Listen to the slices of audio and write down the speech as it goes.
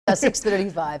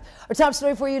6:35. Our top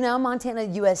story for you now, Montana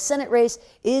U.S. Senate race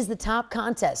is the top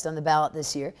contest on the ballot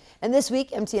this year. And this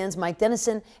week, MTN's Mike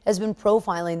Dennison has been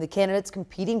profiling the candidates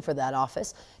competing for that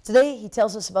office. Today, he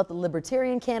tells us about the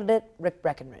Libertarian candidate, Rick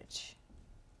Breckenridge.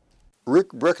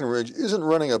 Rick Breckenridge isn't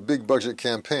running a big budget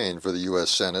campaign for the U.S.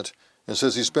 Senate and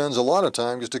says he spends a lot of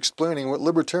time just explaining what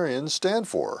libertarians stand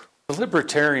for.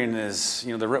 Libertarian is,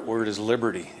 the root word is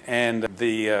liberty, and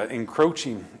the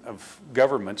encroaching of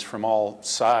governments from all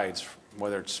sides,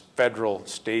 whether it's federal,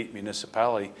 state,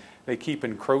 municipality, they keep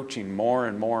encroaching more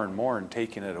and more and more and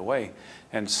taking it away.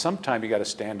 And sometime you got to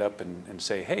stand up and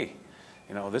say, hey,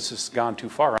 this has gone too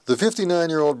far. The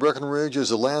 59-year-old Breckenridge is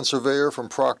a land surveyor from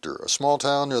Proctor, a small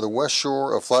town near the west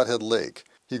shore of Flathead Lake.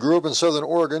 He grew up in southern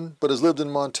Oregon, but has lived in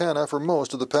Montana for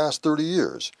most of the past 30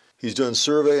 years. He's done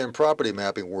survey and property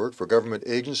mapping work for government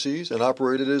agencies and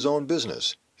operated his own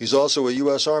business. He's also a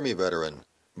U.S. Army veteran.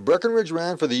 Breckenridge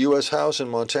ran for the U.S. House in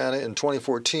Montana in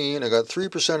 2014 and got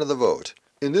 3% of the vote.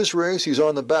 In this race, he's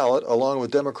on the ballot along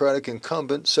with Democratic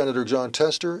incumbent Senator Jon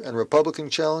Tester and Republican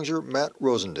challenger Matt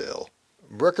Rosendale.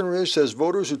 Breckenridge says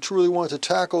voters who truly want to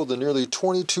tackle the nearly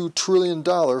 $22 trillion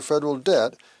federal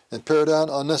debt and pare down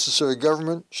unnecessary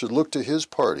government should look to his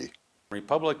party.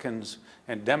 Republicans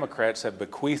and Democrats have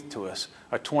bequeathed to us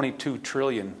a 22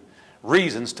 trillion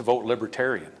reasons to vote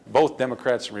Libertarian. Both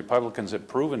Democrats and Republicans have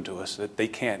proven to us that they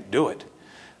can't do it,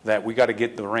 that we got to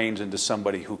get the reins into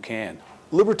somebody who can.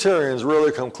 Libertarians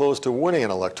rarely come close to winning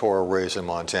an electoral race in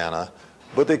Montana,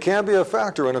 but they can be a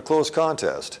factor in a close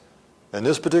contest. And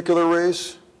this particular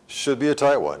race should be a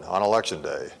tight one on Election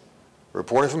Day.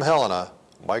 Reporting from Helena,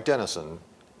 Mike Dennison,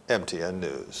 MTN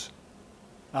News.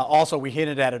 Also, we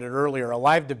hinted at it earlier, a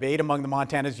live debate among the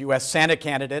Montana's U.S. Senate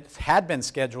candidates had been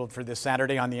scheduled for this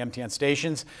Saturday on the MTN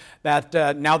stations.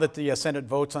 Now that the Senate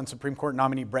votes on Supreme Court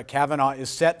nominee Brett Kavanaugh is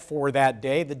set for that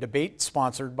day, the debate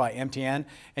sponsored by MTN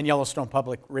and Yellowstone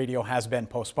Public Radio has been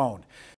postponed.